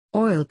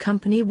oil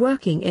company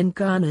working in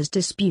Ghana's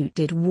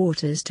disputed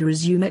waters to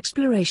resume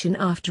exploration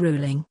after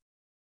ruling.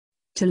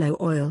 Tullow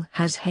Oil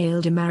has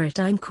hailed a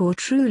maritime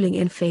court ruling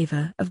in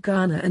favor of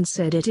Ghana and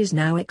said it is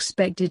now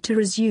expected to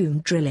resume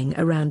drilling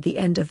around the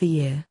end of the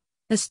year,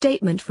 a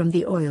statement from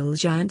the oil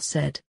giant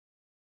said.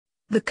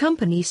 The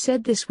company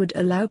said this would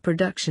allow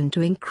production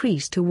to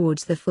increase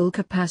towards the full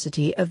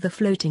capacity of the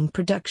floating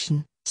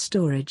production,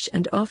 storage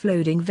and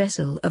offloading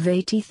vessel of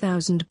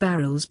 80,000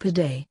 barrels per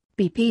day,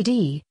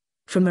 BPD,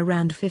 from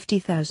around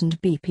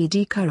 50,000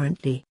 BPD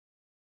currently.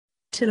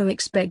 Tullow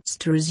expects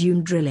to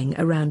resume drilling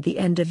around the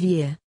end of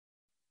year.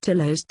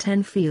 Tullow's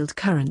 10 field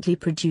currently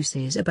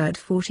produces about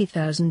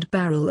 40,000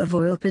 barrels of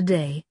oil per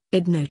day,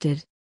 it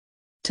noted.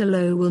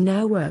 Tullow will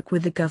now work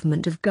with the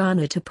government of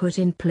Ghana to put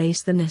in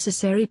place the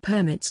necessary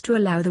permits to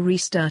allow the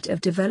restart of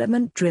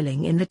development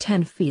drilling in the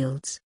 10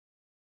 fields.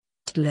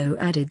 Tullow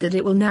added that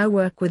it will now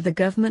work with the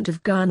government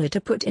of Ghana to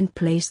put in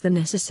place the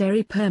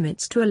necessary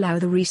permits to allow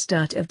the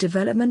restart of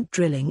development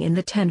drilling in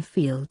the 10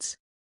 fields.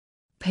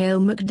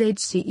 Pale McDade,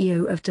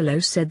 CEO of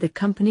Tullow, said the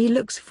company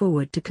looks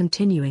forward to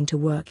continuing to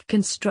work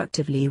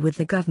constructively with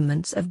the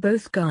governments of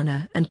both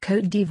Ghana and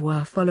Côte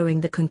d'Ivoire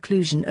following the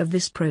conclusion of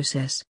this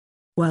process.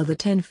 While the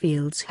 10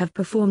 fields have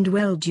performed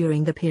well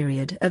during the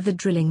period of the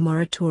drilling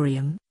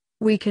moratorium,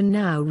 we can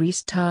now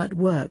restart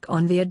work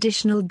on the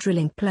additional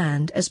drilling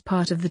planned as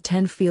part of the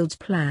 10 fields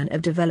plan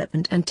of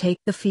development and take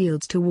the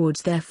fields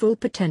towards their full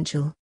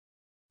potential.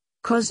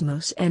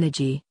 Kosmos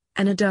Energy,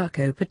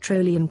 Anadarko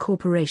Petroleum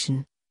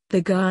Corporation,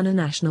 the Ghana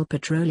National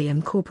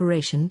Petroleum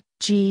Corporation,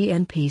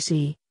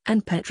 GNPC,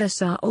 and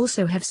Petrosar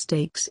also have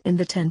stakes in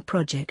the 10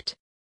 project.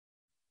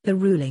 The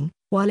ruling,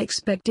 while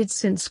expected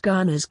since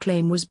Ghana's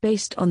claim was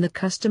based on the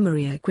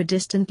customary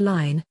equidistant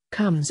line,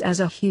 comes as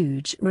a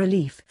huge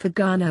relief for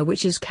Ghana,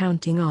 which is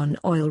counting on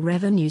oil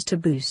revenues to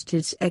boost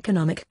its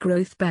economic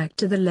growth back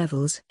to the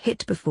levels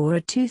hit before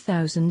a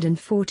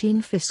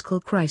 2014 fiscal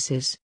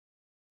crisis.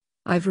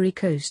 Ivory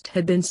Coast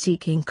had been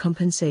seeking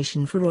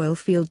compensation for oil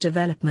field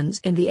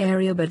developments in the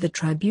area, but the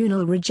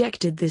tribunal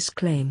rejected this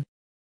claim.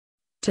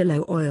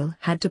 Tullow Oil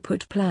had to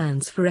put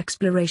plans for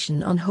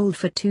exploration on hold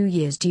for 2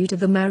 years due to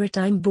the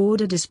maritime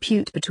border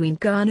dispute between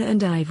Ghana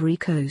and Ivory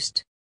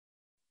Coast.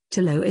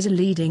 Tullow is a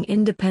leading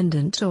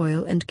independent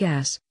oil and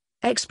gas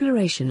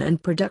exploration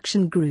and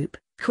production group,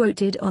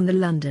 quoted on the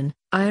London,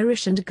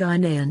 Irish and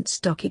Ghanaian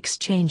stock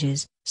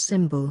exchanges,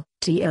 symbol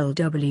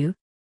TLW.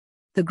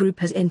 The group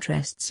has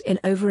interests in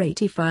over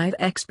 85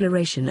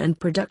 exploration and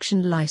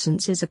production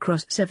licenses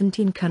across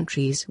 17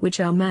 countries, which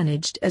are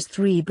managed as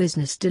 3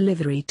 business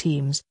delivery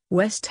teams: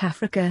 West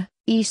Africa,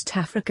 East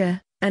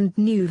Africa, and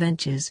New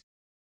Ventures.